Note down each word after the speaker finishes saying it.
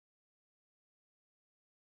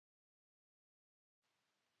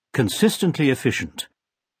consistently efficient.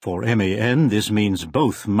 For MAN, this means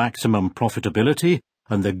both maximum profitability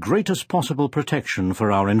and the greatest possible protection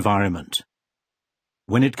for our environment.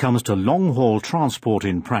 When it comes to long-haul transport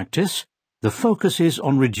in practice, the focus is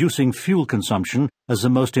on reducing fuel consumption as the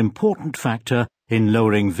most important factor in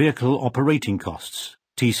lowering vehicle operating costs,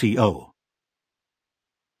 TCO.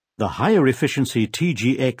 The higher efficiency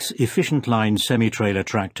TGX EfficientLine semi-trailer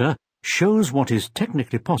tractor shows what is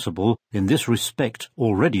technically possible in this respect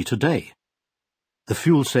already today. The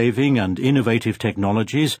fuel-saving and innovative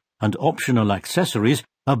technologies and optional accessories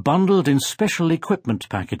are bundled in special equipment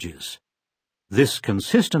packages. This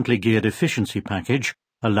consistently geared efficiency package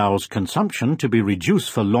allows consumption to be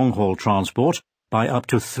reduced for long-haul transport by up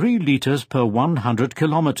to 3 litres per 100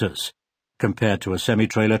 kilometres, compared to a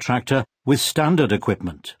semi-trailer tractor with standard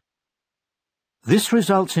equipment. This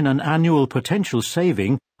results in an annual potential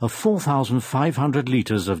saving of 4,500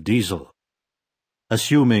 litres of diesel.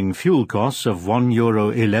 Assuming fuel costs of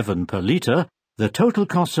 €1.11 per litre, the total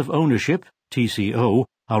costs of ownership, TCO,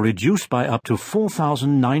 are reduced by up to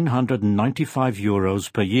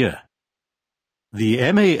 €4,995 per year. The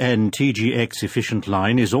MAN TGX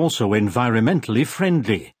EfficientLine is also environmentally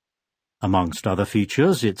friendly. Amongst other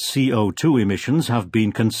features, its CO2 emissions have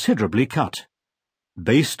been considerably cut.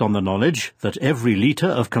 Based on the knowledge that every litre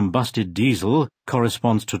of combusted diesel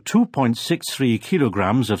corresponds to 2.63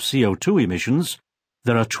 kilograms of CO2 emissions,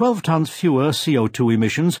 there are 12 tons fewer CO2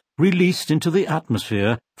 emissions released into the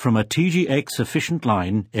atmosphere from a TGX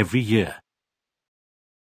EfficientLine every year.